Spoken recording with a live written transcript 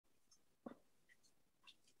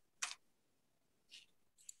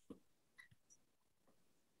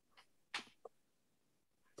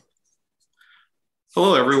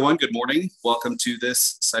Hello, everyone. Good morning. Welcome to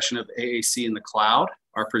this session of AAC in the Cloud.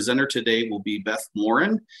 Our presenter today will be Beth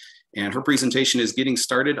Warren, and her presentation is Getting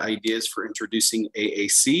Started, Ideas for Introducing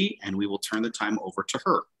AAC, and we will turn the time over to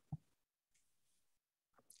her.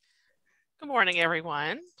 Good morning,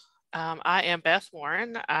 everyone. I am Beth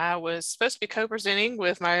Warren. I was supposed to be co-presenting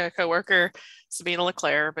with my coworker, Sabina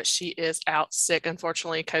LaClair, but she is out sick.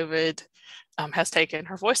 Unfortunately, COVID has taken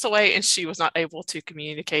her voice away and she was not able to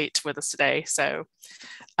communicate with us today.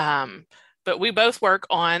 But we both work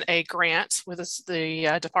on a grant with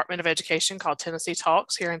the Department of Education called Tennessee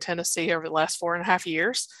Talks here in Tennessee over the last 4.5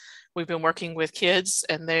 years. We've been working with kids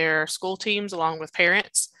and their school teams along with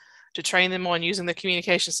parents to train them on using the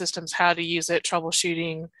communication systems, how to use it,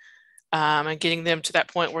 troubleshooting, and getting them to that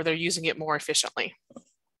point where they're using it more efficiently.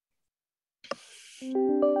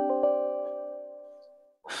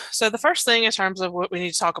 So the first thing in terms of what we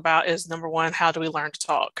need to talk about is, number one, how do we learn to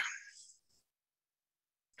talk?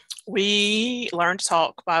 We learn to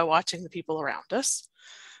talk by watching the people around us.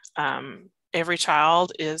 Every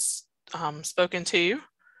child is spoken to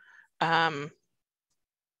by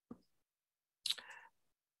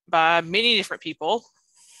many different people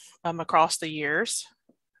across the years.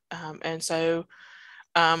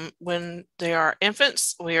 When they are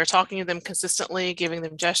infants, we are talking to them consistently, giving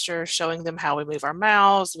them gestures, showing them how we move our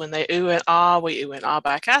mouths. When they ooh and ah, we ooh and ah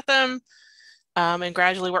back at them, and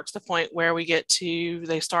gradually work to the point where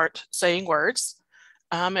they start saying words.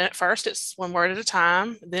 And at first it's one word at a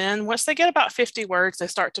time. Then once they get about 50 words, they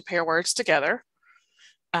start to pair words together.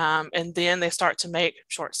 And then they start to make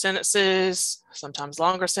short sentences, sometimes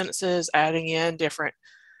longer sentences, adding in different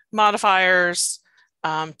modifiers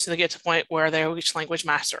to get to the point where they reach language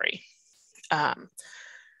mastery.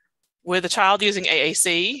 With a child using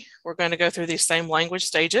AAC, we're going to go through these same language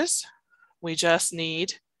stages. We just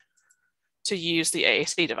need to use the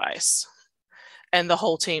AAC device, and the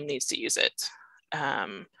whole team needs to use it.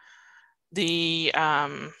 The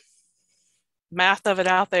math of it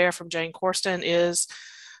out there from Jane Corsten is,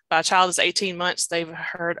 by a child is 18 months, they've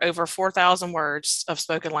heard over 4,000 words of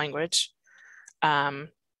spoken language,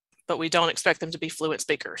 but we don't expect them to be fluent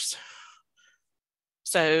speakers.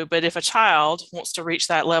 But if a child wants to reach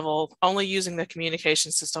that level only using the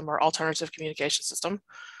communication system or alternative communication system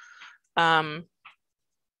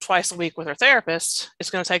twice a week with their therapist, it's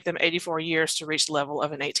going to take them 84 years to reach the level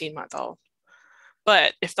of an 18-month-old.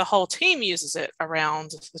 But if the whole team uses it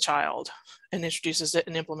around the child and introduces it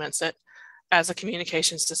and implements it as a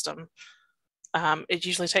communication system, it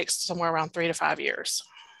usually takes somewhere around 3 to 5 years.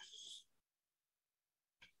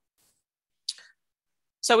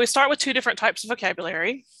 So we start with two different types of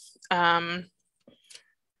vocabulary.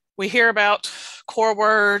 We hear about core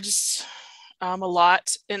words a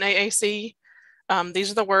lot in AAC.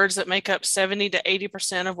 These are the words that make up 70 to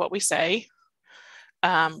 80% of what we say.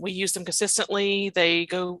 We use them consistently. They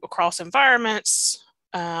go across environments.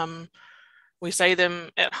 We say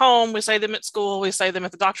them at home, we say them at school, we say them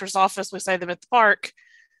at the doctor's office, we say them at the park.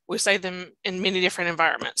 We say them in many different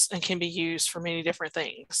environments and can be used for many different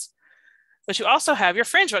things. But you also have your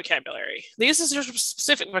fringe vocabulary. This is your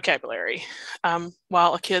specific vocabulary.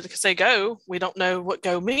 While a kid can say go, we don't know what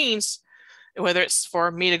go means, whether it's for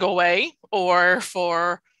me to go away or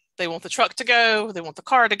for they want the truck to go, they want the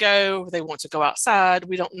car to go, they want to go outside.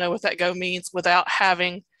 We don't know what that go means without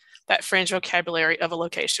having that fringe vocabulary of a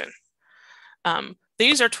location.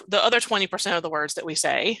 These are the other 20% of the words that we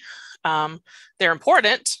say. They're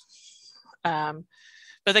important,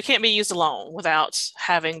 but they can't be used alone without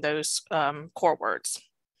having those core words.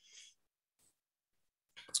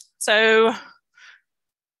 So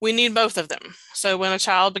we need both of them. So when a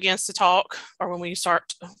child begins to talk, or when we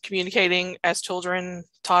start communicating as children,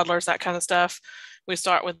 toddlers, that kind of stuff, we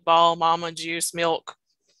start with ball, mama, juice, milk,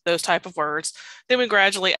 those type of words. Then we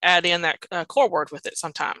gradually add in that core word with it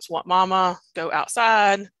sometimes. Want mama, go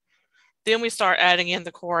outside. Then we start adding in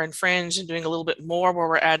the core and fringe and doing a little bit more where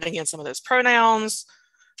we're adding in some of those pronouns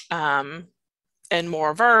and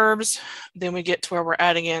more verbs. Then we get to where we're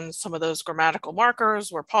adding in some of those grammatical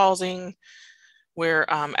markers. We're pausing. We're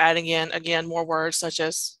adding in, again, more words such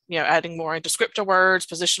as, adding more descriptor words,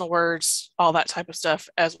 positional words, all that type of stuff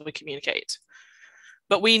as we communicate.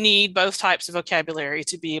 But we need both types of vocabulary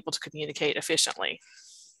to be able to communicate efficiently.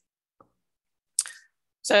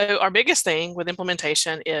 So our biggest thing with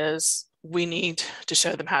implementation is we need to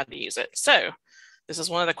show them how to use it. So this is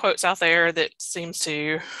one of the quotes out there that seems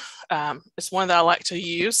to, it's one that I like to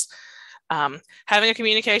use. Having a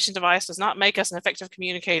communication device does not make us an effective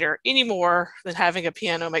communicator any more than having a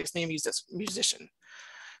piano makes me a musician.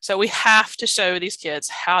 So we have to show these kids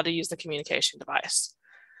how to use the communication device.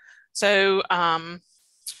 So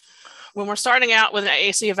when we're starting out with an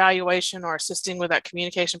AAC evaluation or assisting with that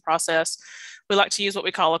communication process, we like to use what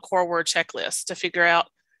we call a core word checklist to figure out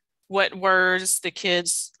what words the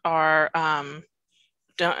kids are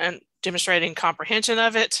demonstrating comprehension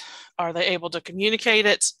of it. Are they able to communicate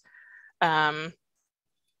it? Are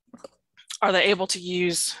they able to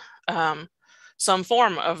use some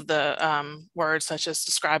form of the words, such as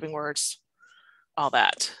describing words, all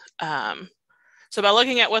that. So by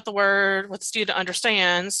looking at what the student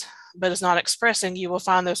understands, but is not expressing, you will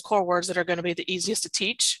find those core words that are going to be the easiest to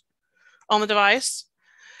teach on the device,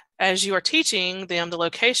 as you are teaching them the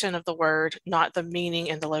location of the word, not the meaning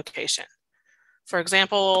in the location. For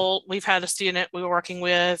example, we've had a student we were working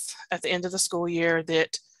with at the end of the school year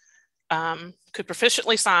that could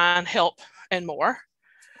proficiently sign, help, and more.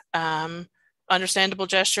 Understandable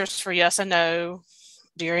gestures for yes and no.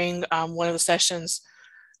 During one of the sessions,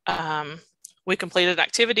 we completed an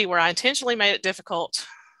activity where I intentionally made it difficult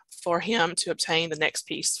for him to obtain the next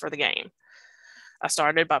piece for the game. I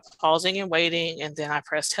started by pausing and waiting, and then I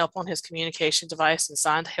pressed help on his communication device and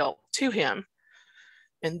signed help to him.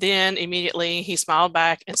 And then immediately he smiled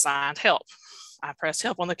back and signed help. I pressed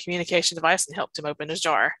help on the communication device and helped him open his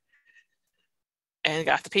jar and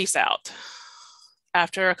got the piece out.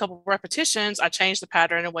 After a couple of repetitions, I changed the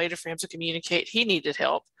pattern and waited for him to communicate he needed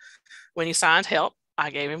help. When he signed help,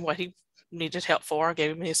 I gave him what he needed help for,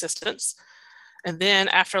 gave him the assistance. And then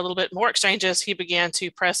after a little bit more exchanges, he began to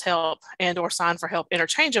press help and or sign for help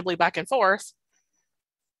interchangeably back and forth,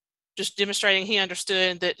 just demonstrating he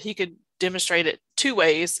understood that he could demonstrate it two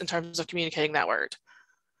ways in terms of communicating that word.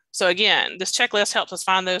 So again, this checklist helps us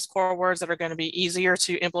find those core words that are going to be easier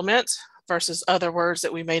to implement versus other words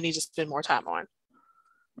that we may need to spend more time on.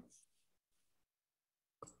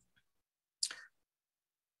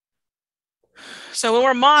 So when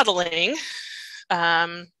we're modeling,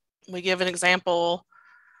 we give an example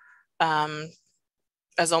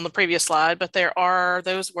as on the previous slide, but there are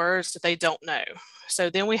those words that they don't know. So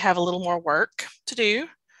then we have a little more work to do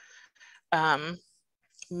of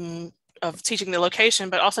teaching the location,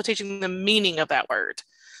 but also teaching the meaning of that word.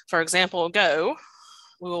 For example, go,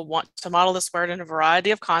 we will want to model this word in a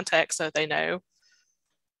variety of contexts so that they know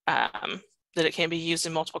that it can be used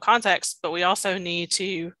in multiple contexts, but we also need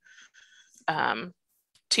to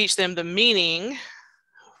teach them the meaning,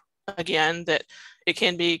 again, that it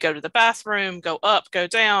can be go to the bathroom, go up, go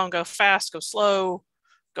down, go fast, go slow,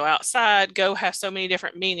 go outside. Go has so many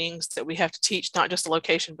different meanings that we have to teach not just the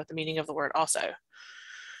location, but the meaning of the word also.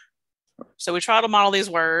 So we try to model these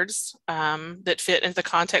words that fit into the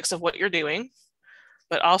context of what you're doing,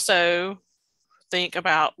 but also think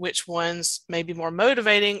about which ones may be more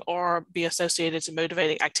motivating or be associated to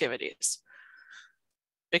motivating activities,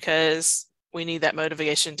 because we need that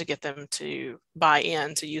motivation to get them to buy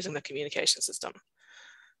into using the communication system.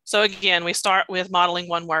 So again, we start with modeling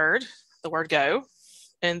one word, the word go,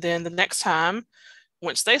 and then the next time,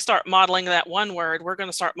 once they start modeling that one word, we're going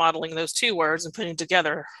to start modeling those two words and putting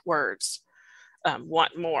together words.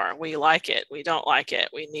 Want more, we like it, we don't like it,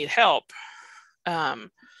 we need help.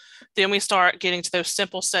 Then we start getting to those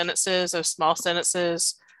simple sentences, those small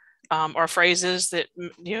sentences, or phrases that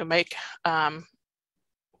make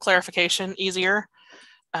clarification easier.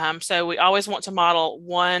 So we always want to model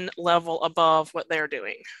one level above what they're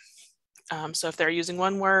doing. So if they're using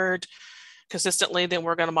one word consistently, then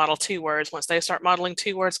we're going to model two words. Once they start modeling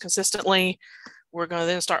two words consistently, we're going to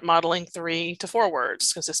then start modeling 3 to 4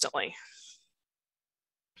 words consistently.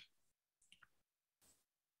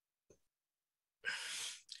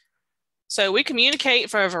 So we communicate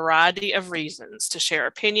for a variety of reasons: to share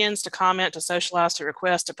opinions, to comment, to socialize, to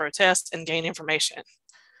request, to protest, and gain information.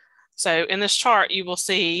 So in this chart, you will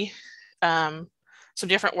see some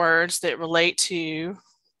different words that relate to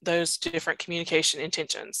those different communication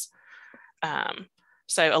intentions.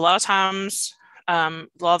 So a lot of times, a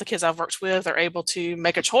lot of the kids I've worked with are able to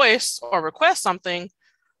make a choice or request something,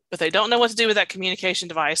 but they don't know what to do with that communication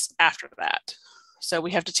device after that. So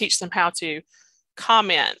we have to teach them how to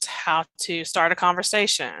comment, how to start a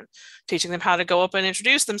conversation, teaching them how to go up and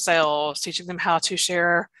introduce themselves, teaching them how to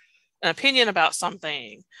share an opinion about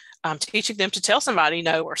something, teaching them to tell somebody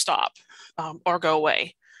no or stop or go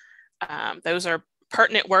away. Those are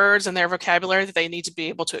pertinent words in their vocabulary that they need to be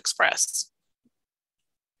able to express.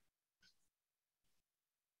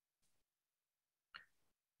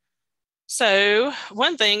 So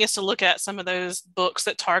one thing is to look at some of those books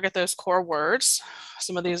that target those core words.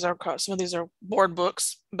 Some of these are board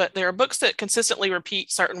books, but there are books that consistently repeat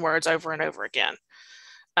certain words over and over again.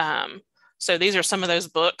 So these are some of those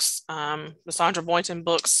books. The Sandra Boynton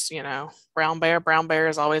books, Brown Bear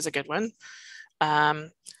is always a good one.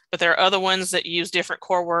 but there are other ones that use different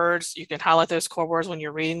core words. You can highlight those core words when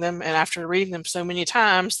you're reading them. And after reading them so many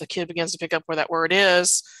times, the kid begins to pick up where that word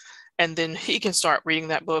is. And then he can start reading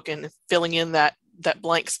that book and filling in that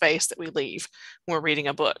blank space that we leave when we're reading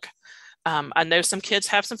a book. I know some kids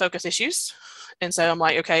have some focus issues. And so I'm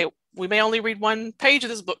like, okay, we may only read one page of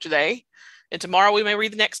this book today. And tomorrow we may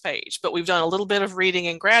read the next page. But we've done a little bit of reading,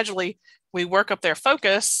 and gradually we work up their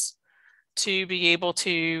focus to be able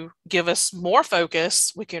to give us more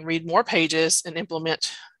focus. We can read more pages and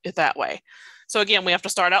implement it that way. So again, we have to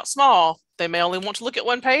start out small. They may only want to look at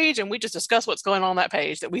one page, and we just discuss what's going on that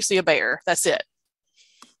page, that we see a bear. That's it.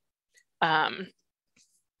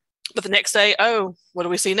 But the next day, oh, what do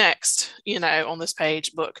we see next, on this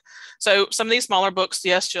page book? So some of these smaller books,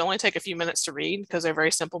 yes, should only take a few minutes to read because they're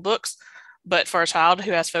very simple books. But for a child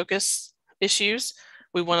who has focus issues,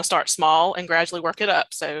 we want to start small and gradually work it up.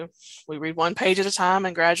 So we read one page at a time,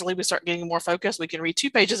 and gradually we start getting more focus. We can read 2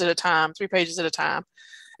 pages at a time, 3 pages at a time,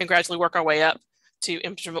 and gradually work our way up to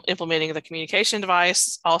implementing the communication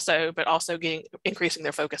device but also increasing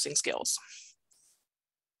their focusing skills.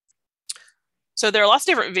 So there are lots of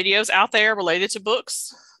different videos out there related to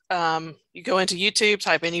books. You go into YouTube,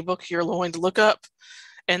 type any book you're willing to look up,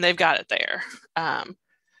 and they've got it there.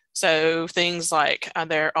 So things like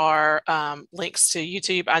there are links to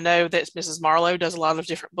YouTube. I know that Mrs. Marlowe does a lot of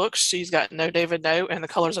different books. She's got No David No and The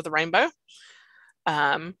Colors of the Rainbow.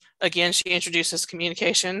 Again, she introduces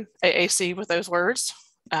communication, AAC, with those words.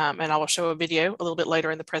 And I will show a video a little bit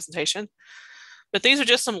later in the presentation. But these are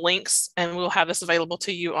just some links, and we'll have this available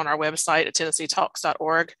to you on our website at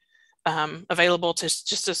tennesseetalks.org. Available to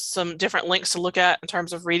just some different links to look at in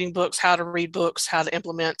terms of reading books, how to read books, how to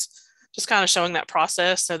implement, just kind of showing that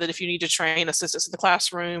process, so that if you need to train assistants in the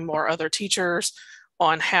classroom or other teachers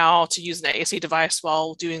on how to use an AAC device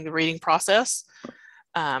while doing the reading process,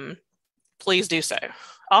 please do so.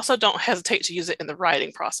 Also, don't hesitate to use it in the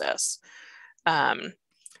writing process.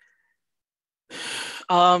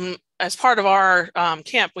 As part of our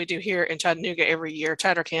camp we do here in Chattanooga every year,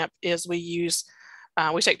 Chatter Camp, is we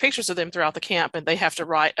take pictures of them throughout the camp, and they have to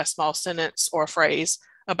write a small sentence or a phrase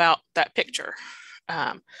about that picture.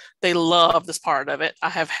 They love this part of it. I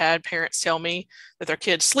have had parents tell me that their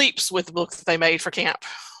kid sleeps with the book that they made for camp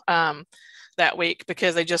that week,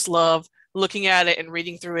 because they just love looking at it and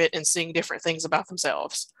reading through it and seeing different things about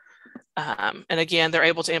themselves. And again, they're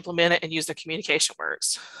able to implement it and use the communication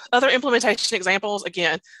words. Other implementation examples,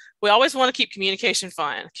 again, we always want to keep communication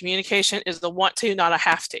fun. Communication is the want to, not a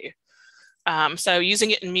have to. So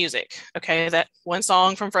using it in music, okay, that one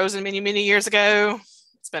song from Frozen many, many years ago,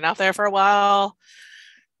 it's been out there for a while.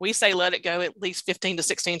 We say let it go at least 15 to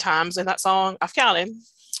 16 times in that song. I've counted.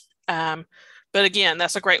 But again,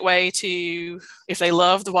 that's a great way to, if they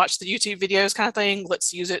love to watch the YouTube videos kind of thing,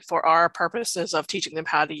 let's use it for our purposes of teaching them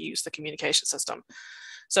how to use the communication system.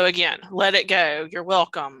 So again, let it go, you're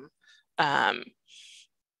welcome.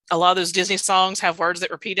 A lot of those Disney songs have words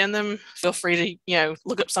that repeat in them. Feel free to,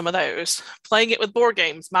 look up some of those. Playing it with board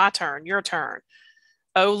games, my turn, your turn.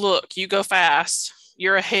 Oh, look, you go fast,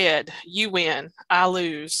 you're ahead, you win, I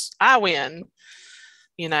lose, I win.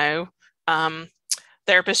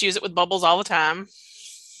 Therapists use it with bubbles all the time.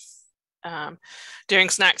 During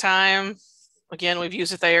snack time, again, we've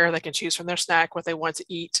used it there. They can choose from their snack what they want to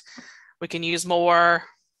eat. We can use more,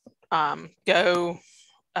 go,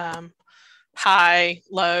 high,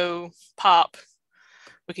 low, pop.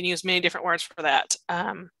 We can use many different words for that.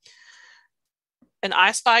 An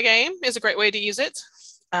I Spy game is a great way to use it.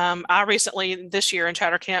 I recently, this year in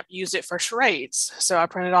Chatter Camp, used it for charades. So I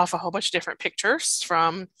printed off a whole bunch of different pictures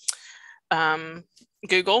from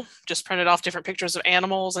Google, just printed off different pictures of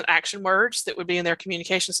animals and action words that would be in their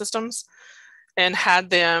communication systems, and had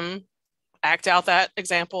them act out that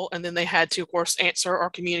example. And then they had to, of course, answer or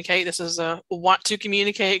communicate. This is a want to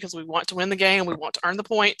communicate because we want to win the game. We want to earn the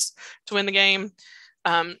points to win the game.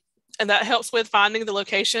 And that helps with finding the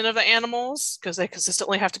location of the animals, because they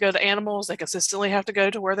consistently have to go to animals. They consistently have to go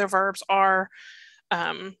to where their verbs are.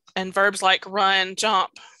 And verbs like run, jump,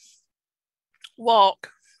 walk,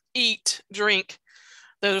 eat, drink.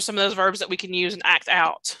 Those are some of those verbs that we can use and act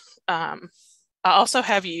out. I also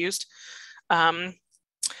have used a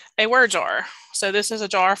word jar. So this is a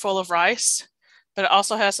jar full of rice, but it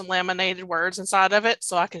also has some laminated words inside of it.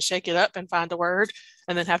 So I can shake it up and find a word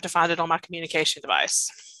and then have to find it on my communication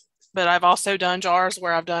device. But I've also done jars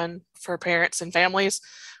where I've done for parents and families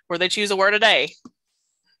where they choose a word a day.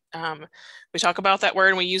 We talk about that word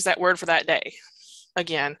and we use that word for that day.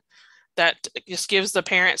 Again, that just gives the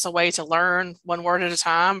parents a way to learn one word at a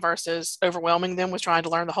time versus overwhelming them with trying to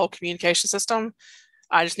learn the whole communication system.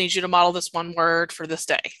 I just need you to model this one word for this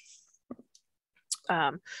day.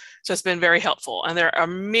 So it's been very helpful. And there are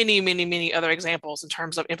many, many, many other examples in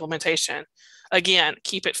terms of implementation. Again,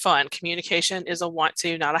 keep it fun. Communication is a want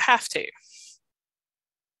to, not a have to.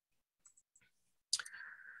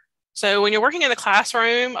 So when you're working in the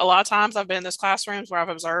classroom, a lot of times I've been in those classrooms where I've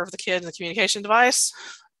observed the kid in the communication device,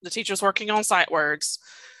 the teacher's working on sight words.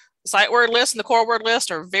 The sight word list and the core word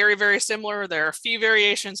list are very, very similar. There are a few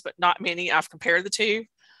variations, but not many. I've compared the two.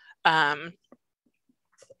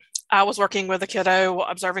 I was working with a kiddo,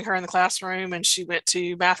 observing her in the classroom, and she went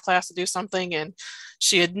to math class to do something, and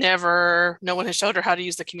no one had showed her how to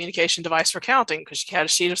use the communication device for counting, because she had a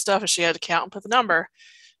sheet of stuff and she had to count and put the number.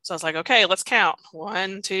 So I was like, okay, let's count.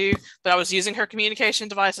 1, 2, but I was using her communication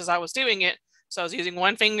device as I was doing it. So I was using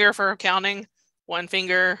one finger for counting, one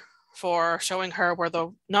finger for showing her where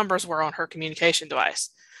the numbers were on her communication device.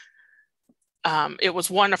 It was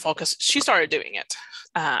wonderful because she started doing it.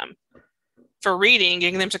 For reading,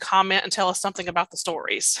 getting them to comment and tell us something about the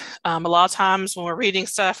stories. A lot of times when we're reading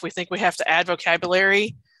stuff, we think we have to add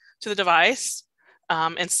vocabulary to the device.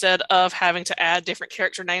 Instead of having to add different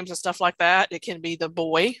character names and stuff like that, it can be the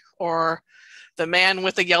boy or the man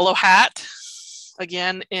with the yellow hat.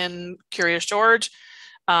 Again, in Curious George,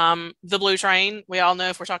 the blue train. We all know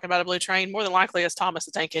if we're talking about a blue train, more than likely it's Thomas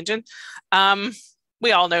the Tank Engine.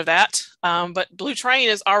 We all know that, but blue train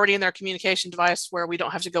is already in their communication device where we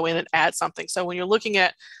don't have to go in and add something. So when you're looking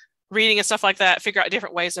at reading and stuff like that, figure out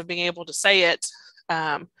different ways of being able to say it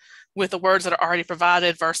with the words that are already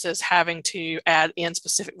provided versus having to add in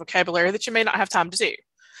specific vocabulary that you may not have time to do.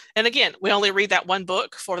 And again, we only read that one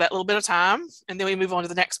book for that little bit of time, and then we move on to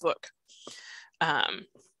the next book.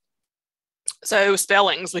 So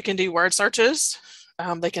spellings, we can do word searches.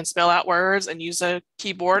 They can spell out words and use a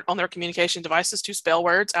keyboard on their communication devices to spell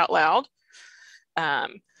words out loud.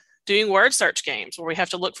 Doing word search games where we have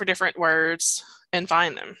to look for different words and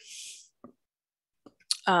find them.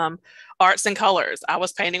 Arts and colors. I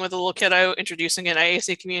was painting with a little kiddo, introducing an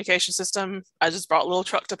AAC communication system. I just brought a little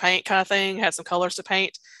truck to paint kind of thing, had some colors to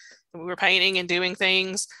paint. And we were painting and doing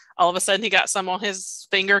things. All of a sudden he got some on his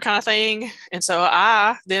finger kind of thing. And so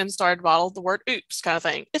I then started to model the word oops kind of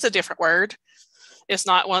thing. It's a different word. It's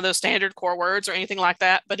not one of those standard core words or anything like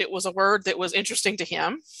that, but it was a word that was interesting to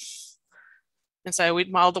him. And so we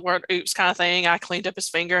modeled the word oops kind of thing. I cleaned up his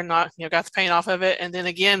finger and got the paint off of it. And then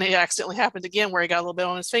again, it accidentally happened again where he got a little bit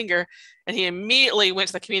on his finger, and he immediately went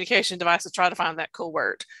to the communication device to try to find that cool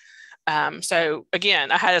word. So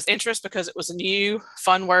again, I had his interest because it was a new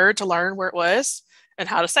fun word to learn where it was and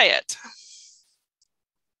how to say it.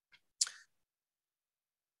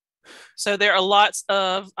 So there are lots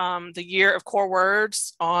of the year of core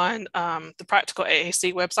words on the Practical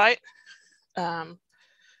AAC website,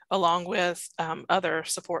 along with other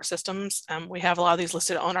support systems. We have a lot of these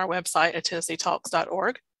listed on our website at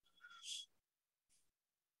tennesseetalks.org.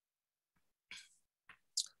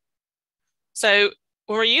 So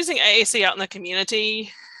when we're using AAC out in the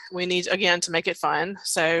community, we need, again, to make it fun.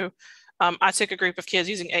 So I took a group of kids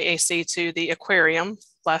using AAC to the aquarium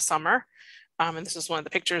last summer. And this is one of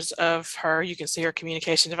the pictures of her. You can see her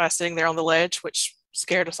communication device sitting there on the ledge, which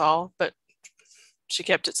scared us all, but she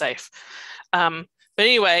kept it safe. But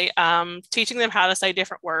anyway, teaching them how to say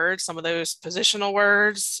different words, some of those positional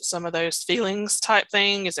words, some of those feelings type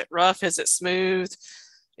thing. Is it rough? Is it smooth?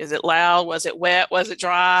 Is it loud? Was it wet? Was it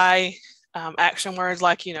dry? Action words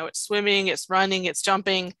like, it's swimming, it's running, it's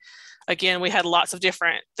jumping. Again, we had lots of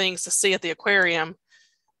different things to see at the aquarium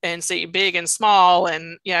and see big and small.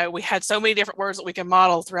 And, we had so many different words that we can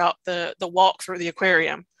model throughout the walk through the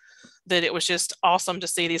aquarium that it was just awesome to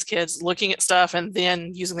see these kids looking at stuff and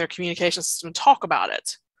then using their communication system to talk about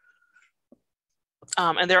it.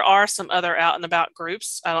 And there are some other out and about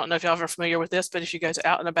groups. I don't know if y'all are familiar with this, but if you go to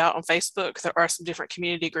Out and About on Facebook, there are some different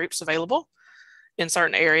community groups available in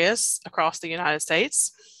certain areas across the United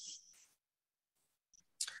States.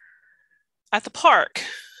 At the park.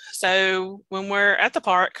 So when we're at the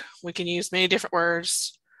park, we can use many different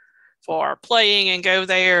words for playing and go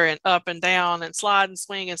there and up and down and slide and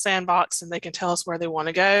swing and sandbox, and they can tell us where they want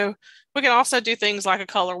to go. We can also do things like a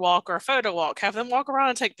color walk or a photo walk, have them walk around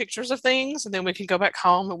and take pictures of things, and then we can go back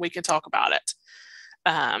home and we can talk about it.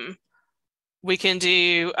 We can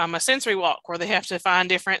do a sensory walk where they have to find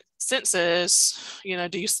different senses.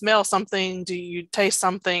 Do you smell something? Do you taste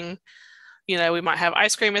something? We might have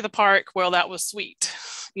ice cream at the park. Well, that was sweet,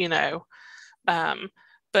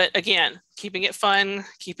 But again, keeping it fun,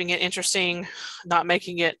 keeping it interesting, not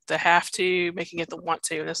making it the have to, making it the want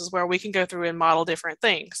to. And this is where we can go through and model different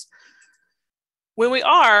things. When we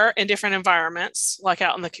are in different environments, like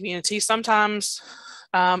out in the community, sometimes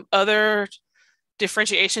other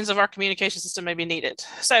differentiations of our communication system may be needed.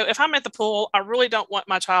 So if I'm at the pool, I really don't want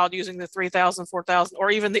my child using the 3,000, 4,000,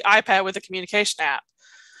 or even the iPad with a communication app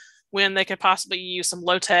when they could possibly use some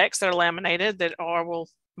low techs that are laminated that will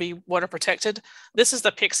be water protected. This is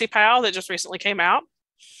the Pixie Pal that just recently came out,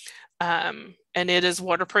 and it is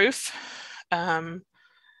waterproof.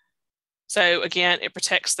 So again, it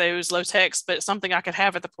protects those low techs, but it's something I could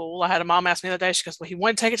have at the pool. I had a mom ask me the other day, she goes, well, he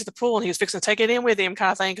wanted to take it to the pool and he was fixing to take it in with him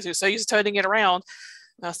kind of thing because he was so used to toting it around.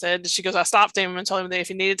 And she goes, I stopped him and told him that if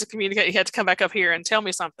he needed to communicate, he had to come back up here and tell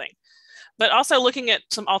me something. But also looking at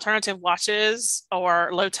some alternative watches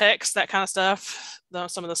or low techs, that kind of stuff,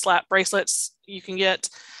 some of the slap bracelets you can get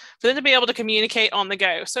for them to be able to communicate on the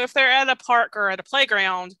go. So if they're at a park or at a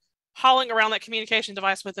playground, hauling around that communication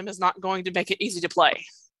device with them is not going to make it easy to play.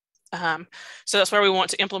 So that's where we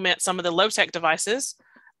want to implement some of the low-tech devices.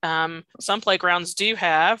 Some playgrounds do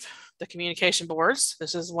have the communication boards.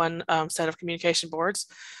 This is one set of communication boards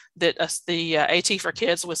that the AT for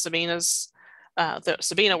Kids with that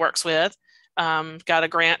Sabina works with, got a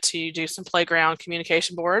grant to do some playground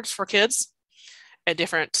communication boards for kids at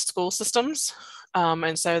different school systems.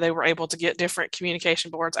 And so they were able to get different communication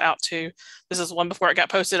boards out to, this is one before it got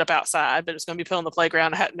posted up outside, but it's going to be put on the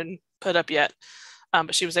playground. It hadn't been put up yet.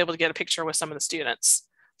 But she was able to get a picture with some of the students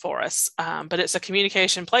for us. But it's a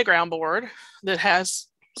communication playground board that has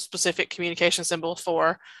specific communication symbols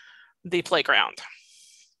for the playground.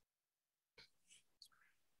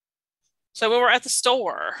 So when we're at the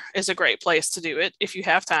store is a great place to do it if you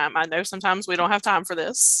have time. I know sometimes we don't have time for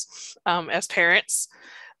this as parents,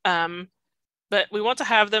 but we want to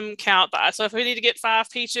have them count by. So if we need to get 5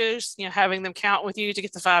 peaches, having them count with you to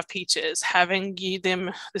get the 5 peaches, having them,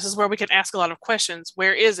 this is where we can ask a lot of questions.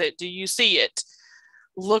 Where is it? Do you see it?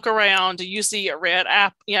 Look around. Do you see a red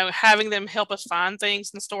apple? Having them help us find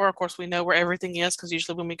things in the store. Of course, we know where everything is because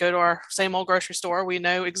usually when we go to our same old grocery store, we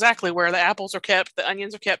know exactly where the apples are kept, the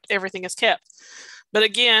onions are kept, everything is kept. But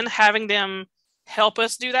again, having them help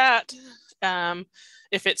us do that.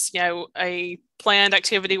 If it's, a planned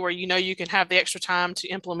activity where you can have the extra time to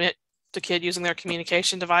implement the kid using their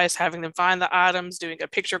communication device, having them find the items, doing a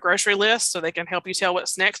picture grocery list so they can help you tell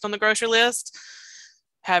what's next on the grocery list,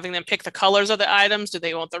 having them pick the colors of the items. Do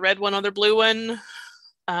they want the red one or the blue one?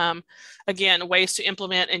 Again, ways to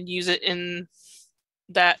implement and use it in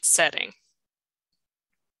that setting.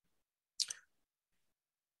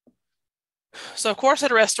 So of course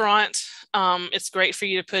at a restaurant, it's great for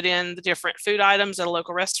you to put in the different food items at a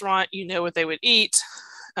local restaurant. What they would eat.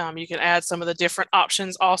 You can add some of the different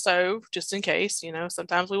options also, just in case.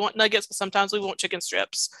 Sometimes we want nuggets, but sometimes we want chicken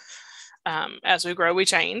strips. As we grow, we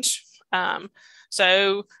change.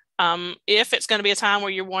 So if it's going to be a time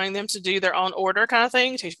where you're wanting them to do their own order kind of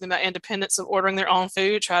thing, teaching them that independence of ordering their own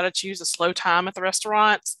food, try to choose a slow time at the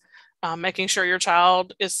restaurants, making sure your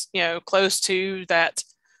child is, close to that,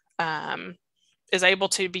 is able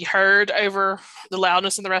to be heard over the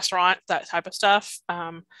loudness in the restaurant, that type of stuff.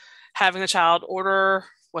 Having the child order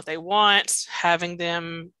what they want, having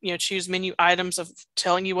them, choose menu items of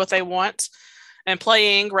telling you what they want, and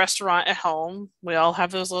playing restaurant at home. We all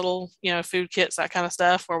have those little, food kits, that kind of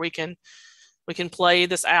stuff, where we can play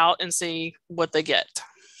this out and see what they get.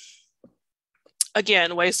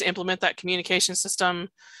 Again, ways to implement that communication system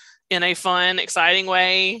in a fun, exciting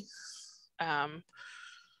way.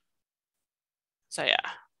 So yeah,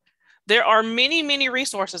 there are many, many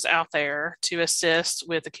resources out there to assist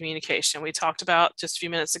with the communication. We talked about just a few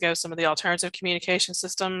minutes ago some of the alternative communication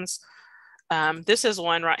systems. This is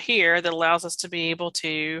one right here that allows us to be able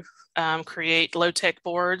to create low-tech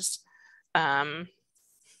boards and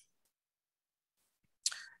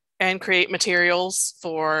create materials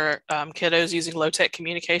for kiddos using low-tech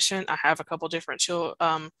communication. I have a couple different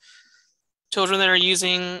children that are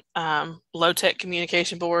using low-tech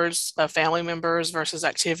communication boards of family members versus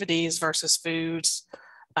activities versus foods.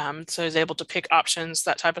 So he's able to pick options,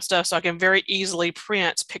 that type of stuff. So I can very easily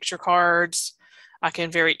print picture cards. I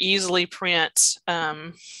can very easily print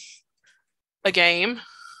a game.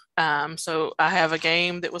 So I have a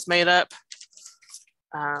game that was made up.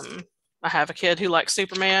 I have a kid who likes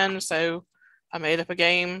Superman, so I made up a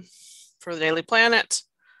game for the Daily Planet.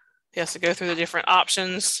 He has to go through the different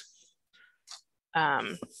options,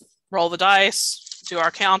 roll the dice, do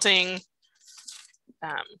our counting.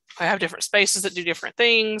 I have different spaces that do different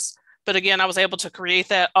things. But again, I was able to create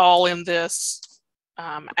that all in this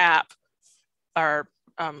app or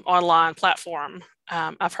online platform.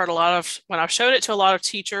 I've heard a lot of, when I've showed it to a lot of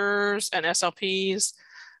teachers and SLPs,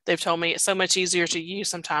 they've told me it's so much easier to use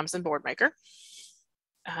sometimes than BoardMaker.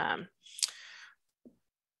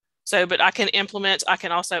 So, but I can implement, I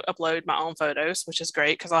can also upload my own photos, which is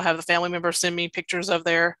great because I'll have the family members send me pictures of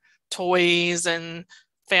their toys and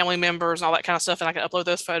family members and all that kind of stuff. And I can upload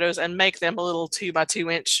those photos and make them a little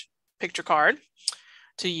 2x2 inch picture card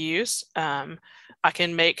to use. I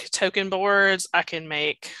can make token boards. I can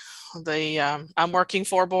make the I'm working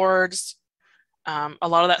for boards. A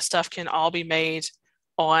lot of that stuff can all be made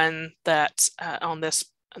on that on this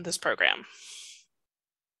program.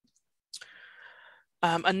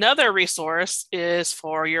 Another resource is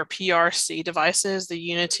for your PRC devices. The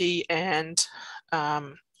Unity and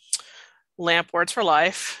LAMP Words for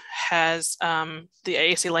Life has the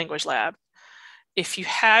AAC Language Lab. If you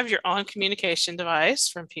have your own communication device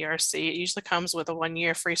from PRC, it usually comes with a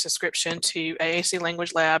 1-year free subscription to AAC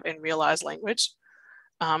Language Lab and Realize Language.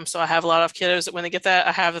 So I have a lot of kiddos that when they get that,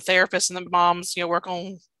 I have the therapists and the moms, work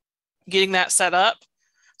on getting that set up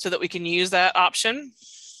so that we can use that option.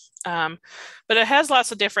 But it has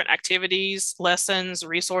lots of different activities, lessons,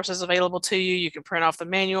 resources available to you. You can print off the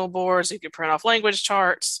manual boards, you can print off language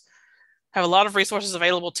charts, have a lot of resources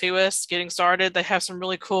available to us getting started. They have some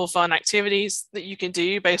really cool, fun activities that you can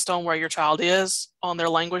do based on where your child is on their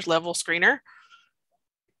language level screener.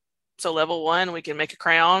 So level 1, we can make a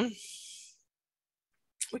crown.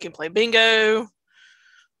 We can play bingo,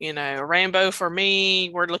 a rainbow for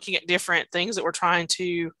me. We're looking at different things that we're trying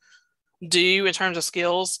to do in terms of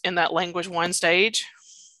skills in that language 1 stage.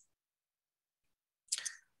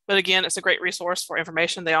 But again, it's a great resource for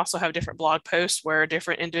information. They also have different blog posts where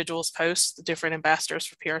different individuals post, the different ambassadors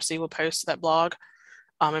for PRC will post that blog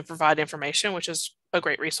and provide information, which is a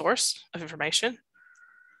great resource of information.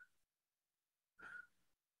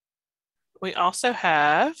 We also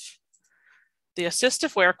have the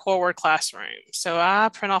AssistiveWare Core Word Classroom. So I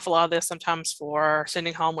print off a lot of this sometimes for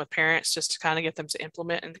sending home with parents just to kind of get them to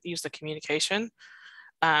implement and use the communication.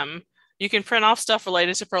 You can print off stuff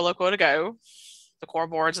related to ProLoco to Go, the core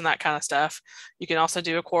boards and that kind of stuff. You can also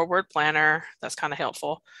do a core word planner. That's kind of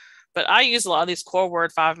helpful. But I use a lot of these core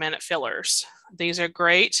word 5-minute fillers. These are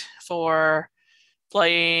great for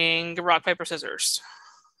playing rock, paper, scissors.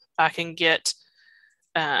 I can get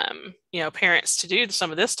parents to do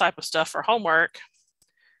some of this type of stuff for homework,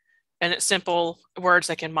 and it's simple words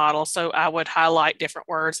they can model. So I would highlight different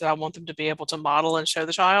words that I want them to be able to model and show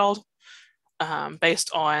the child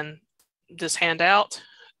based on this handout,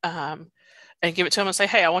 and give it to them and say,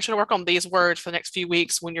 hey, I want you to work on these words for the next few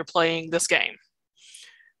weeks when you're playing this game.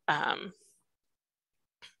 And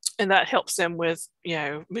that helps them with,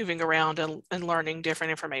 moving around and learning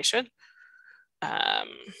different information.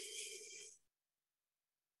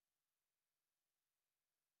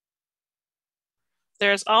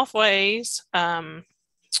 There's always,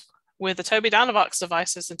 with the Tobii Dynavox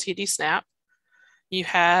devices and TD Snap, you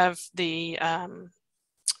have the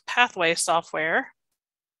Pathway software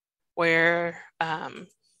where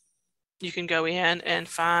you can go in and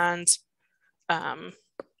find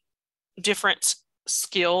different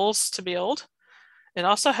skills to build. It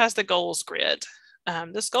also has the goals grid.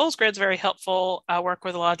 This goals grid is very helpful. I work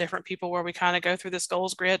with a lot of different people where we kind of go through this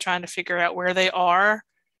goals grid trying to figure out where they are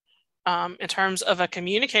in terms of a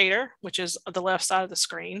communicator, which is the left side of the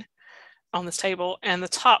screen on this table, and the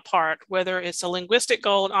top part, whether it's a linguistic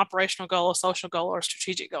goal, an operational goal, a social goal, or a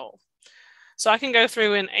strategic goal. So I can go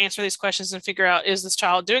through and answer these questions and figure out, is this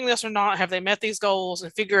child doing this or not? Have they met these goals?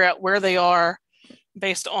 And figure out where they are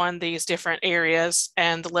based on these different areas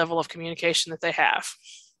and the level of communication that they have.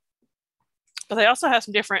 But they also have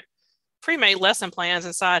some different pre-made lesson plans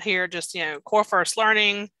inside here, just, core first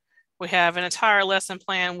learning. We have an entire lesson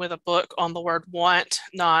plan with a book on the word want,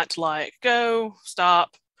 not, like, go,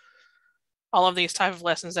 stop. All of these type of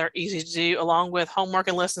lessons that are easy to do, along with homework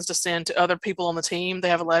and lessons to send to other people on the team. They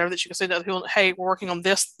have a letter that you can send to other people. Hey, we're working on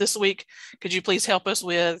this week. Could you please help us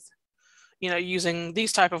with, using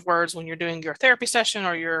these type of words when you're doing your therapy session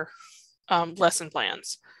or your lesson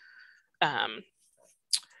plans.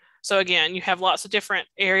 So again, you have lots of different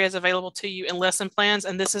areas available to you in lesson plans,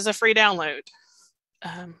 and this is a free download.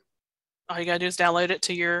 All you gotta do is download it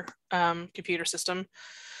to your computer system.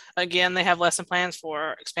 Again, they have lesson plans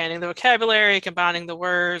for expanding the vocabulary, combining the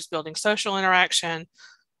words, building social interaction,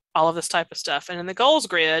 all of this type of stuff. And in the goals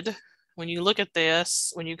grid, when you look at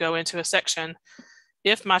this, when you go into a section,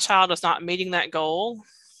 if my child is not meeting that goal,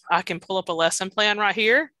 I can pull up a lesson plan right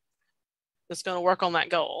here that's going to work on that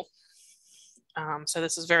goal. So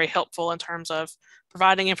this is very helpful in terms of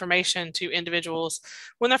providing information to individuals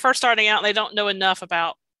when they're first starting out. They don't know enough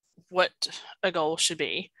about what a goal should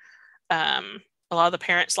be. A lot of the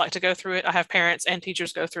parents like to go through it. I have parents and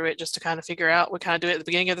teachers go through it just to kind of figure out. We kind of do it at the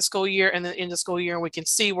beginning of the school year and then end of the school year, and we can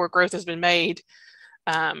see where growth has been made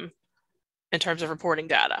in terms of reporting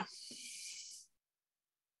data.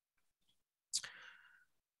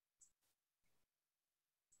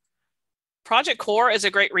 Project Core is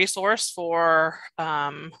a great resource for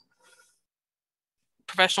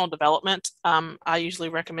professional development. I usually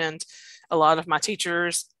recommend a lot of my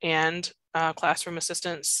teachers and classroom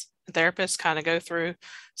assistants and therapists kind of go through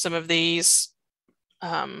some of these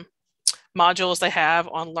modules they have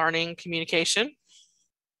on learning communication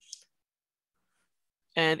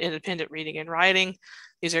and independent reading and writing.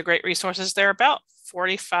 These are great resources. They're about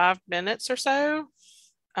 45 minutes or so.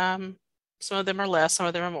 Some of them are less, some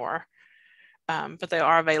of them are more, but they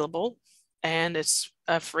are available, and it's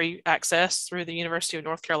a free access through the University of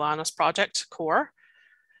North Carolina's Project Core.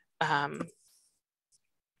 A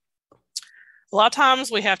lot of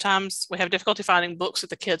times we have difficulty finding books that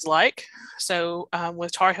the kids like. So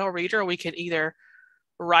with Tar Heel Reader, we can either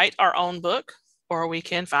write our own book or we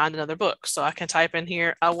can find another book. So I can type in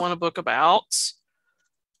here, I want a book about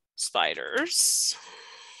spiders.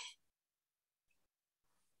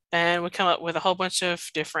 And we come up with a whole bunch of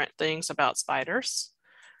different things about spiders.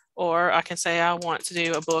 Or I can say I want to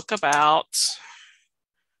do a book about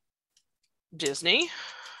Disney.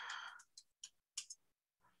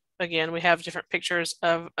 Again, we have different pictures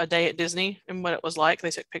of a day at Disney and what it was like.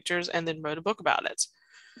 They took pictures and then wrote a book about it.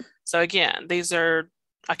 So again,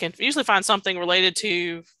 I can usually find something related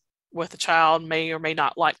to what the child may or may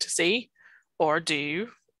not like to see or do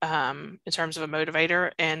in terms of a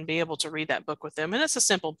motivator, and be able to read that book with them. And it's a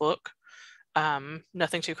simple book,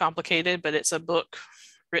 nothing too complicated, but it's a book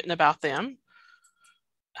written about them.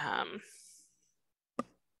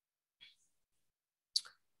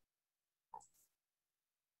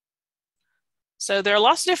 So there are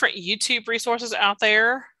lots of different YouTube resources out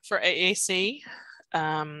there for AAC.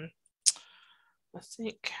 I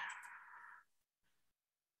think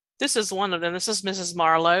this is one of them. This is Mrs.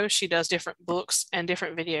 Marlowe. She does different books and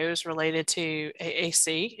different videos related to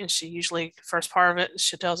AAC. And she usually, the first part of it,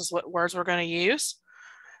 she tells us what words we're going to use.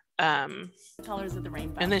 Colors of the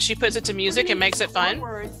rainbow. And then she puts it to music and makes it fun.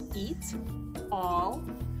 Words: eat, all,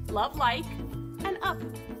 love, like, and up.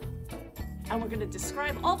 And we're going to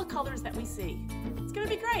describe all the colors that we see. It's going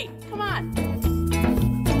to be great. Come on.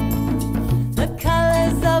 The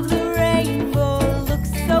colors of the rainbow look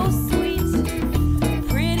so sweet,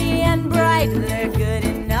 pretty and bright, they're good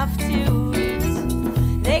enough to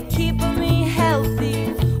eat. They keep me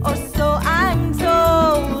healthy, or so I'm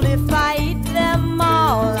told. If I eat them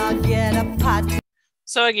all, I'll get a pot.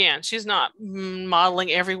 So again, she's not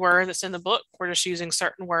modeling every word that's in the book. We're just using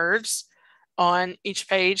certain words on each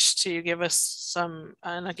page to give us some,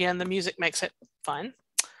 and again, the music makes it fun.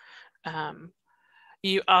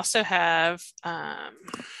 You also have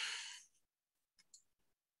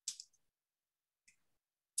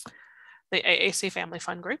the AAC Family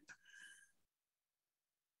Fun Group.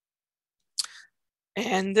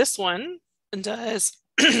 And this one does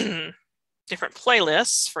different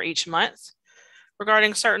playlists for each month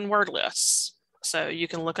regarding certain word lists. So you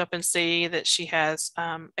can look up and see that she has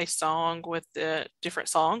a song with the different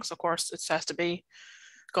songs. Of course, it has to be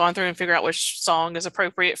gone through and figure out which song is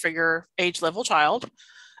appropriate for your age level child.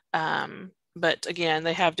 But again,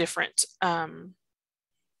 they have different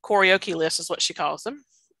karaoke lists is what she calls them,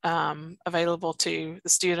 available to the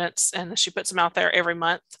students. And she puts them out there every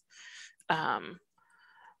month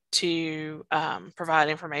to provide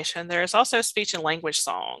information. There's also speech and language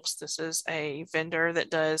songs. This is a vendor that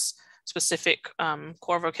does specific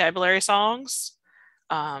core vocabulary songs.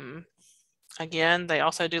 Again, they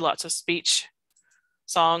also do lots of speech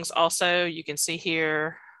songs. Also, you can see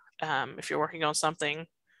here, if you're working on something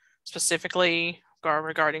specifically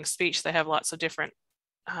regarding speech, they have lots of different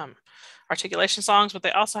articulation songs, but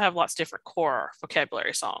they also have lots of different core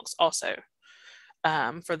vocabulary songs also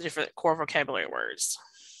for the different core vocabulary words.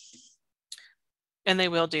 And they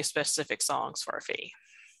will do specific songs for a fee.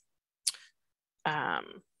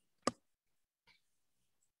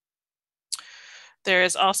 There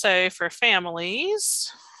is also for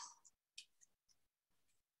families,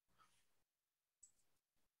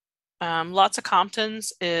 Lots of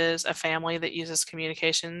Comptons is a family that uses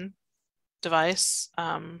communication device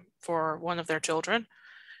for one of their children.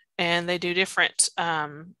 And they do different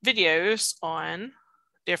videos on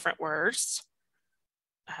different words.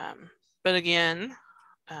 But again,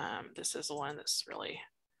 this is the one that's really...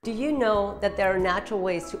 Do you know that there are natural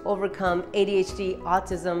ways to overcome ADHD,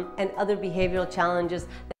 autism, and other behavioral challenges?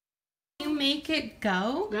 You make it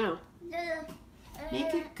go? No.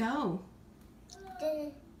 Make it go.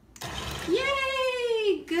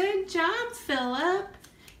 Yay! Good job, Philip.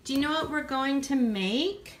 Do you know what we're going to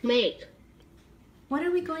make? Make. What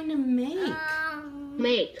are we going to make?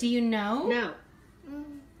 Make. Do you know? No.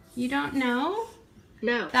 You don't know?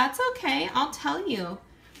 No. That's okay. I'll tell you.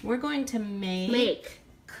 We're going to make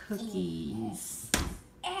Cookies.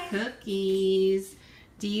 Cookies.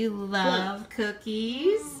 Do you love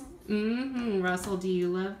cookies? Mm-hmm. Russell, do you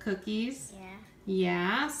love cookies? Yeah.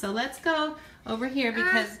 Yeah. So let's go over here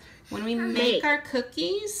because when we make our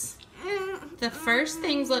cookies, the first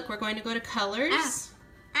things, look, we're going to go to colors.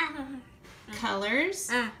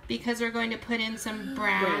 Colors, because we're going to put in some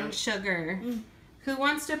brown sugar. Who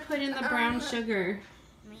wants to put in the brown sugar?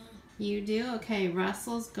 Me. You do? Okay,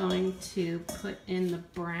 Russell's going to put in the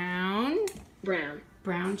brown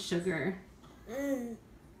sugar.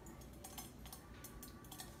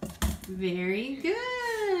 Very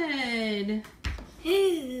good.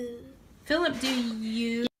 Philip, do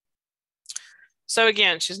you? So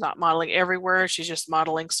again, she's not modeling every word. She's just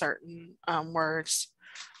modeling certain words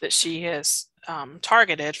that she has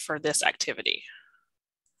targeted for this activity.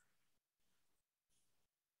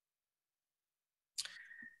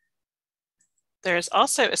 There's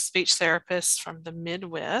also a speech therapist from the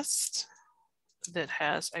Midwest that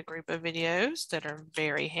has a group of videos that are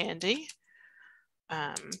very handy.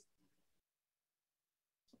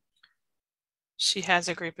 She has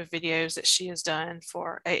a group of videos that she has done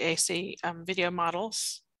for AAC video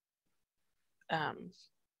models.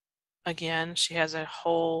 Again, she has a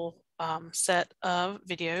whole set of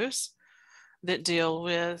videos that deal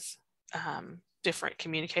with different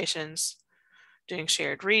communications, doing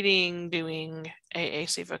shared reading, doing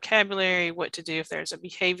AAC vocabulary, what to do if there's a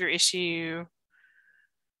behavior issue,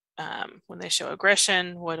 when they show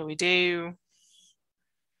aggression, what do we do?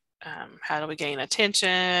 How do we gain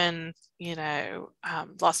attention? You know,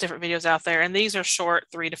 lots of different videos out there. And these are short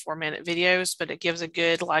 3 to 4 minute videos, but it gives a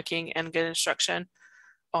good liking and good instruction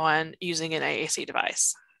on using an AAC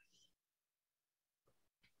device.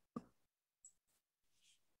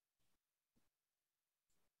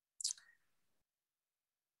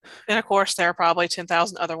 And of course, there are probably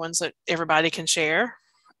 10,000 other ones that everybody can share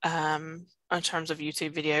in terms of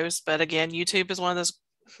YouTube videos. But again, YouTube is one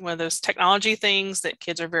of those technology things that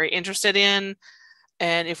kids are very interested in.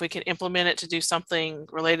 And if we can implement it to do something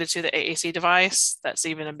related to the AAC device, that's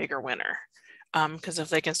even a bigger winner. Because if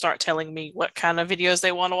they can start telling me what kind of videos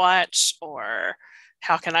they want to watch, or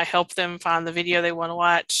how can I help them find the video they want to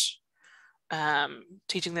watch,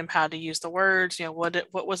 teaching them how to use the words, you know,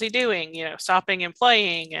 what was he doing, you know, stopping and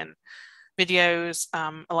playing, and videos.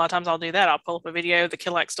 A lot of times I'll do that. I'll pull up a video the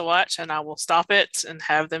kid likes to watch and I will stop it and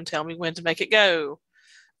have them tell me when to make it go.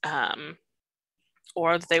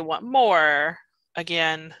 Or they want more.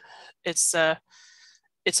 Again, it's a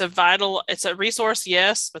resource,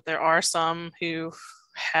 yes, but there are some who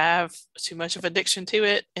have too much of addiction to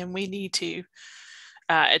it, and we need to,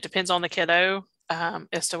 it depends on the kiddo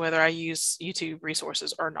as to whether I use YouTube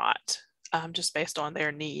resources or not, just based on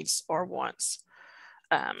their needs or wants.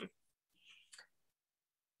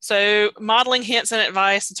 So modeling hints and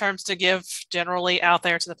advice in terms to give generally out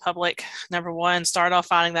there to the public. Number one, start off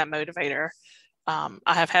finding that motivator.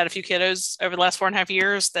 I have had a few kiddos over the last 4.5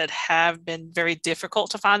 years that have been very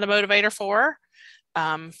difficult to find a motivator for.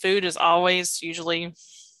 Food is always usually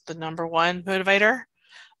the number one motivator.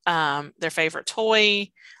 Their favorite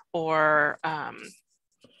toy, or a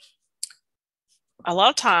lot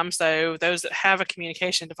of times though, those that have a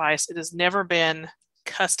communication device, it has never been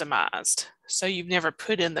customized. So you've never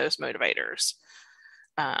put in those motivators.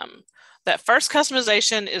 That first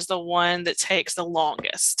customization is the one that takes the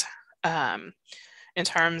longest. In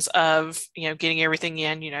terms of, you know, getting everything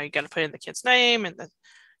in, you know, you got to put in the kid's name and the,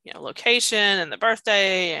 you know, location and the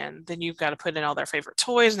birthday, and then you've got to put in all their favorite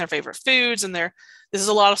toys and their favorite foods, and this is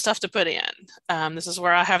a lot of stuff to put in. This is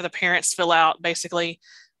where I have the parents fill out basically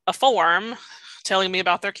a form telling me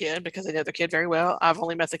about their kid, because they know their kid very well. I've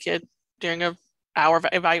only met the kid during an hour of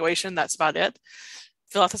evaluation. That's about it.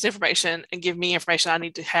 Fill out this information and give me information I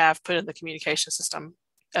need to have put in the communication system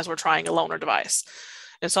as we're trying a loaner device.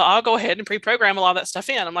 And so I'll go ahead and pre-program a lot of that stuff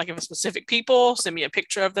in. I'm like, if it's specific people, send me a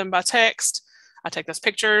picture of them by text. I take those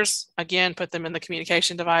pictures, again, put them in the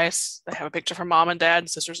communication device. They have a picture from mom and dad,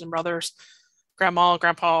 sisters and brothers, grandma,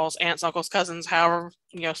 grandpas, aunts, uncles, cousins, however,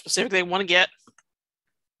 you know, specific they want to get.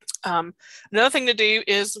 Another thing to do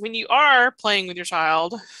is when you are playing with your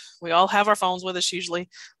child, we all have our phones with us usually.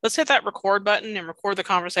 Let's hit that record button and record the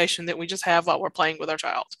conversation that we just have while we're playing with our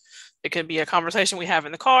child. It could be a conversation we have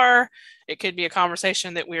in the car. It could be a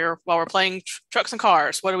conversation that while we're playing trucks and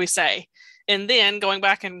cars. What do we say? And then going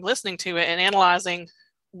back and listening to it and analyzing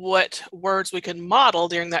what words we could model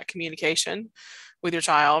during that communication with your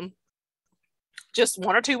child. Just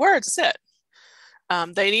 1 or 2 words, that's it.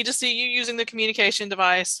 They need to see you using the communication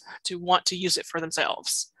device to want to use it for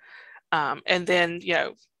themselves. And then, you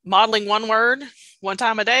know, modeling 1 word 1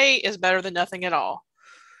 time a day is better than nothing at all.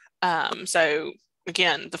 So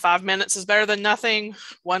again, the 5 minutes is better than nothing.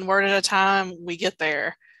 One word at a time, we get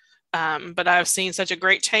there. But I've seen such a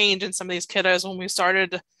great change in some of these kiddos when we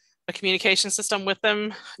started a communication system with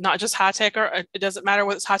them, not just high tech, or it doesn't matter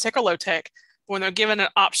whether it's high tech or low tech, but when they're given an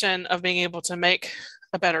option of being able to make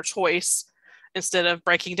a better choice instead of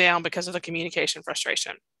breaking down because of the communication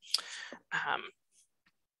frustration.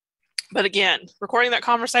 But again, recording that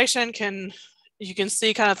conversation you can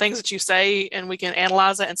see kind of things that you say, and we can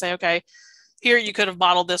analyze it and say, okay, here you could have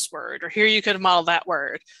modeled this word, or here you could have modeled that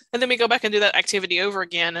word. And then we go back and do that activity over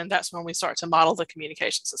again, and that's when we start to model the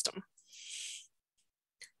communication system.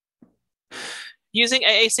 Using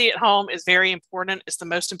AAC at home is very important. It's the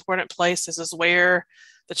most important place. This is where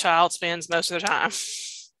the child spends most of their time.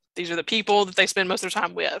 These are the people that they spend most of their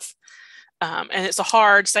time with. And it's a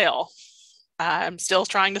hard sell. I'm still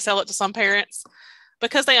trying to sell it to some parents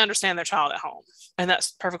because they understand their child at home, and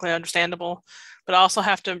that's perfectly understandable. But I also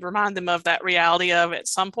have to remind them of that reality of, at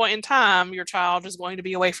some point in time, your child is going to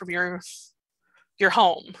be away from your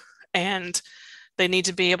home, and they need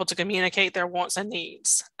to be able to communicate their wants and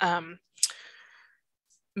needs.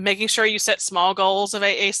 Making sure you set small goals of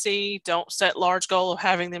AAC. Don't set large goal of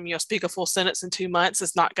having them, speak a full sentence in 2 months.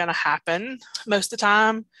 It's not going to happen most of the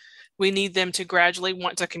time. We need them to gradually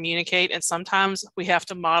want to communicate, and sometimes we have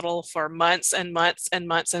to model for months and months and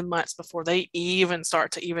months and months before they even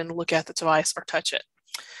start to even look at the device or touch it.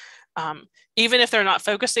 Even if they're not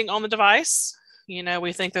focusing on the device,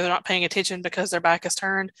 we think they're not paying attention because their back is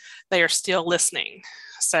turned, they are still listening.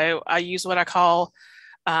 So I use what I call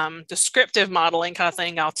descriptive modeling kind of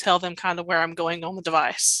thing. I'll tell them kind of where I'm going on the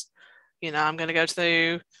device. I'm going to go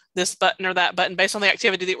to this button or that button based on the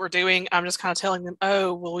activity that we're doing. I'm just kind of telling them,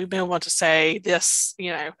 oh, well, we've been able to say this,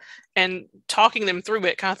 and talking them through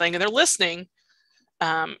it kind of thing. And they're listening.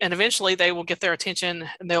 And eventually they will get their attention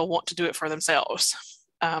and they'll want to do it for themselves.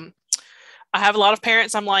 I have a lot of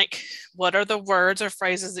parents, I'm like, what are the words or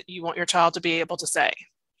phrases that you want your child to be able to say?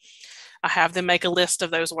 I have them make a list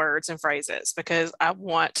of those words and phrases because I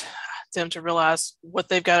want them to realize what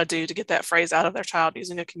they've got to do to get that phrase out of their child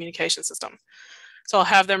using a communication system. So I'll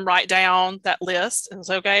have them write down that list, and it's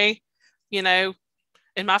okay. In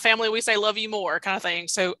my family, we say love you more kind of thing.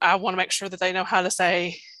 So I want to make sure that they know how to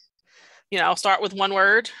say, I'll start with one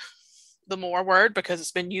word, the more word, because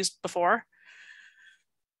it's been used before.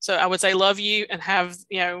 So I would say love you and have,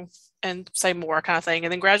 and say more kind of thing.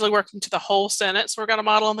 And then gradually working to the whole sentence we're going to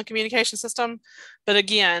model on the communication system. But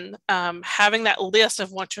again, having that list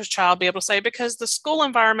of what your child be able to say, because the school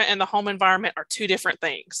environment and the home environment are two different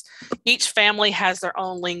things. Each family has their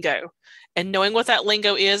own lingo, and knowing what that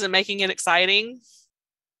lingo is and making it exciting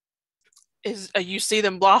is you see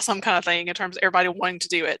them blossom kind of thing in terms of everybody wanting to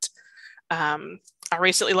do it. I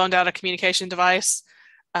recently loaned out a communication device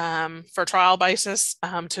for trial basis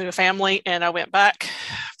to a family, and I went back,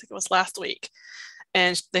 I think it was last week,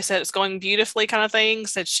 and they said it's going beautifully kind of thing.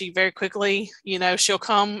 Said she very quickly, she'll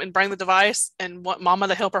come and bring the device and want mama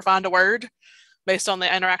to help her find a word based on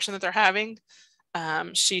the interaction that they're having.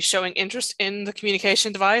 She's showing interest in the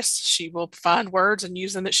communication device. She will find words and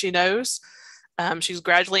use them that she knows. She's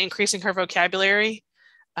gradually increasing her vocabulary.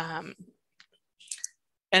 And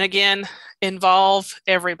again, involve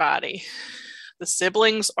everybody. The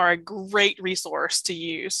siblings are a great resource to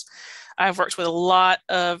use. I've worked with a lot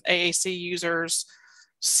of AAC users'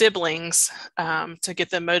 siblings to get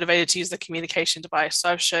them motivated to use the communication device. So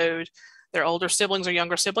I've showed their older siblings or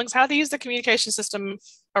younger siblings how to use the communication system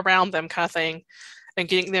around them kind of thing, and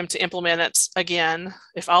getting them to implement it. Again,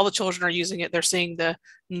 if all the children are using it, they're seeing the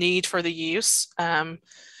need for the use. And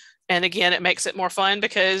again, it makes it more fun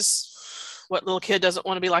because what little kid doesn't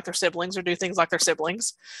want to be like their siblings or do things like their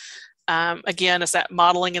siblings? Again, it's that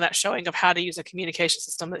modeling and that showing of how to use a communication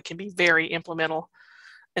system that can be very implemental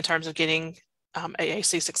in terms of getting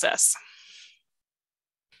AAC success.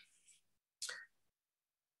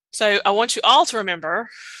 So I want you all to remember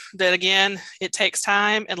that, again, it takes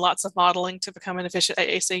time and lots of modeling to become an efficient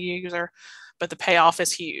AAC user, but the payoff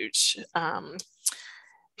is huge.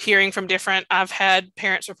 Hearing from I've had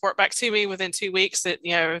parents report back to me within 2 weeks that,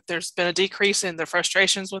 there's been a decrease in their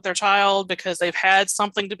frustrations with their child because they've had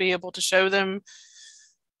something to be able to show them,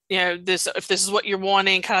 if this is what you're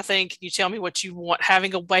wanting kind of thing, can you tell me what you want?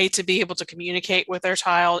 Having a way to be able to communicate with their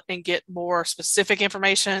child and get more specific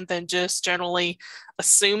information than just generally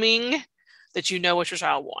assuming that you know what your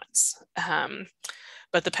child wants.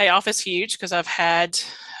 But the payoff is huge because I've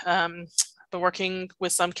been working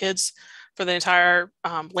with some kids for the entire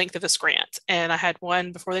length of this grant. And I had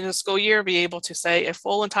one before the end of the school year be able to say a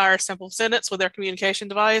full entire simple sentence with their communication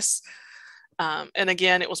device. And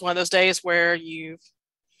again, it was one of those days where you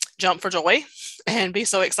jump for joy and be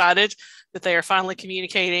so excited that they are finally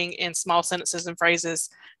communicating in small sentences and phrases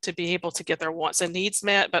to be able to get their wants and needs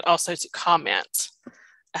met, but also to comment.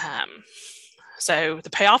 So the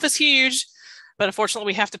payoff is huge, but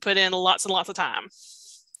unfortunately we have to put in lots and lots of time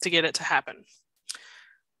to get it to happen.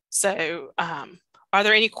 So are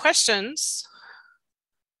there any questions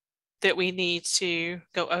that we need to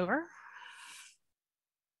go over?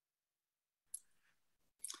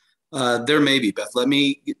 There may be, Beth. Let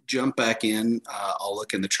me jump back in. I'll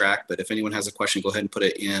look in the track, but if anyone has a question, go ahead and put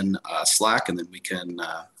it in Slack, and then we can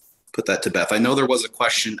put that to Beth. I know there was a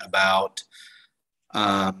question about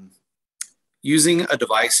using a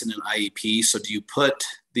device in an IEP. So do you put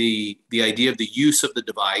the idea of the use of the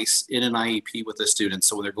device in an IEP with the students?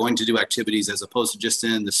 So when they're going to do activities, as opposed to just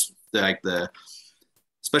in this, like the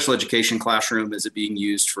special education classroom, is it being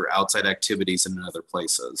used for outside activities and in other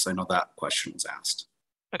places? I know that question was asked.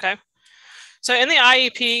 Okay. So in the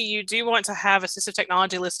IEP, you do want to have assistive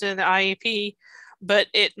technology listed in the IEP, but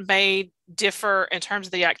it may differ in terms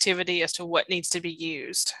of the activity as to what needs to be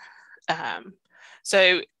used.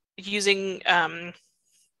 So using an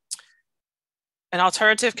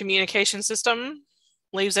alternative communication system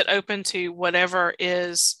leaves it open to whatever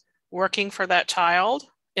is working for that child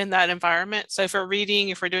in that environment. So if we're reading,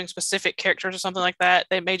 if we're doing specific characters or something like that,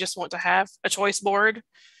 they may just want to have a choice board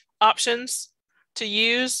options to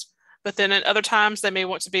use, but then at other times they may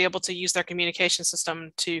want to be able to use their communication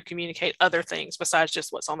system to communicate other things besides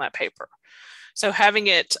just what's on that paper. So having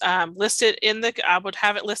it listed in I would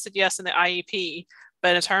have it listed, yes, in the IEP,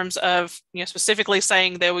 but in terms of, specifically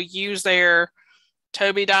saying they will use their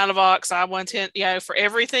Tobii Dynavox I-110, for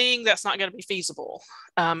everything, that's not going to be feasible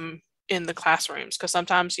in the classrooms, because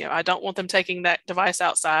sometimes, I don't want them taking that device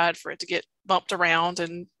outside for it to get bumped around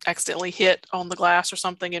and accidentally hit on the glass or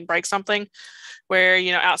something and break something, where,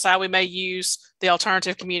 outside we may use the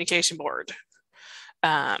alternative communication board.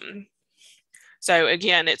 So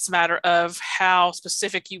again, it's a matter of how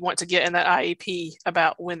specific you want to get in that IEP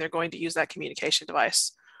about when they're going to use that communication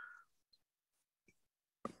device.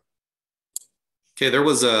 Okay, there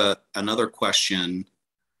was another question.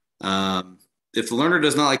 If the learner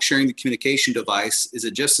does not like sharing the communication device, is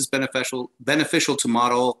it just as beneficial to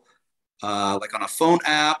model like on a phone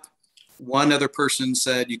app? One other person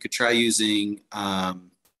said you could try using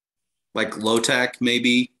like low-tech,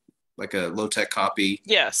 maybe like a low-tech copy.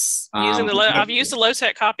 Yes, I've used the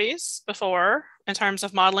low-tech copies before in terms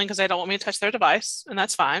of modeling because they don't want me to touch their device, and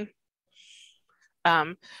that's fine.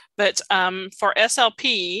 But for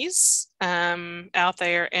SLPs out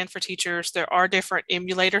there and for teachers, there are different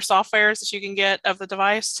emulator softwares that you can get of the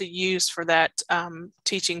device to use for that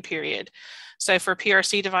teaching period. So for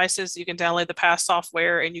PRC devices, you can download the PASS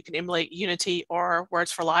software and you can emulate Unity or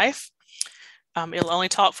Words for Life. It'll only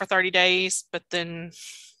talk for 30 days, but then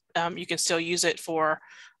you can still use it for,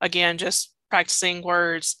 again, just practicing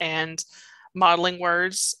words and modeling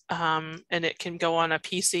words, and it can go on a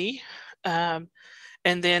PC.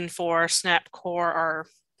 And then for Snap Core or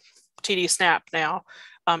TD Snap now,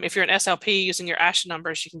 if you're an SLP using your ASHA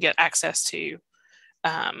numbers, you can get access to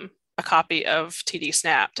a copy of TD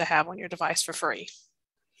Snap to have on your device for free,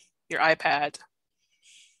 your iPad.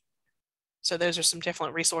 So those are some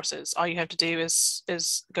different resources. All you have to do is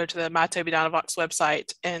go to the My Tobii Dynavox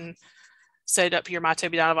website and set up your My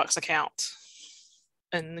Tobii Dynavox account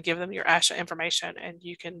and give them your ASHA information, and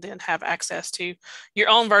you can then have access to your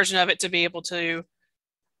own version of it to be able to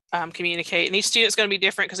communicate. And each student's going to be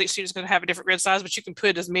different because each student's going to have a different grid size, but you can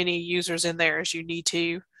put as many users in there as you need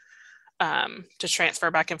to transfer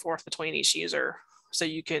back and forth between each user, so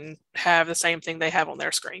you can have the same thing they have on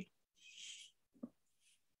their screen.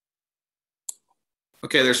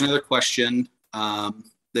 Okay, there's another question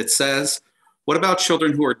that says, what about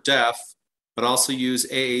children who are deaf but also use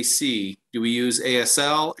AAC? Do we use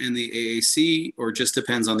ASL and the AAC, or just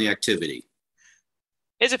depends on the activity?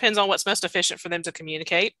 It depends on what's most efficient for them to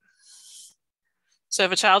communicate. So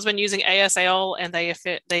if a child's been using ASL and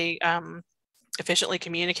they efficiently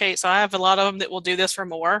communicate, so I have a lot of them that will do this for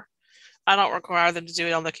more. I don't require them to do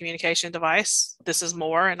it on the communication device. This is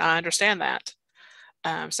more, and I understand that.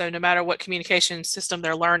 So no matter what communication system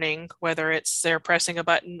they're learning, whether it's they're pressing a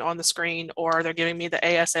button on the screen or they're giving me the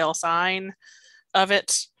ASL sign of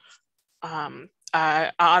it,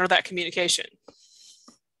 I honor that communication.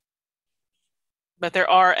 But there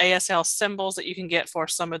are ASL symbols that you can get for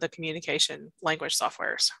some of the communication language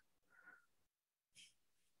softwares.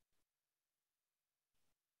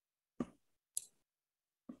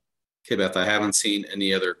 Okay, Beth, I haven't seen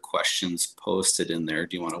any other questions posted in there.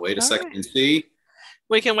 Do you want to wait a second and see?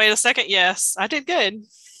 We can wait a second. Yes, I did good.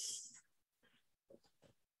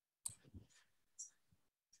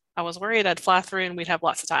 I was worried I'd fly through and we'd have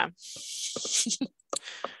lots of time.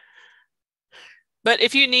 But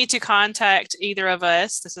if you need to contact either of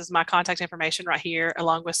us, this is my contact information right here,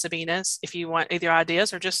 along with Sabina's. If you want either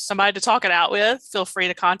ideas or just somebody to talk it out with, feel free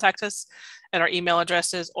to contact us at our email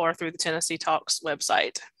addresses or through the Tennessee Talks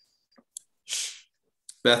website.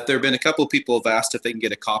 Beth, there have been a couple of people who have asked if they can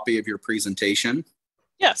get a copy of your presentation.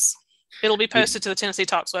 Yes, it'll be posted to the Tennessee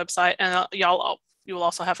Talks website, and you will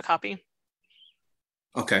also have a copy.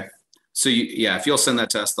 Okay. So if you'll send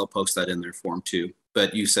that to us, they'll post that in their form too.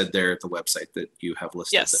 But you said there at the website that you have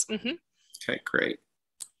listed. Yes. Mm-hmm. Okay, great.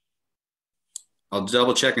 I'll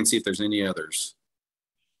double check and see if there's any others.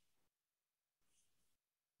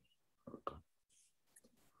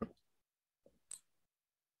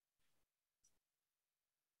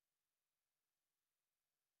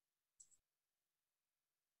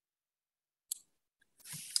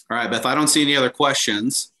 All right, Beth, I don't see any other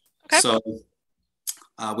questions. Okay. So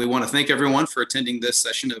we want to thank everyone for attending this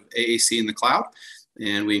session of AAC in the Cloud.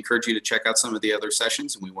 And we encourage you to check out some of the other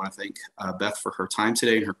sessions. And we want to thank Beth for her time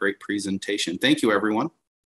today and her great presentation. Thank you, everyone.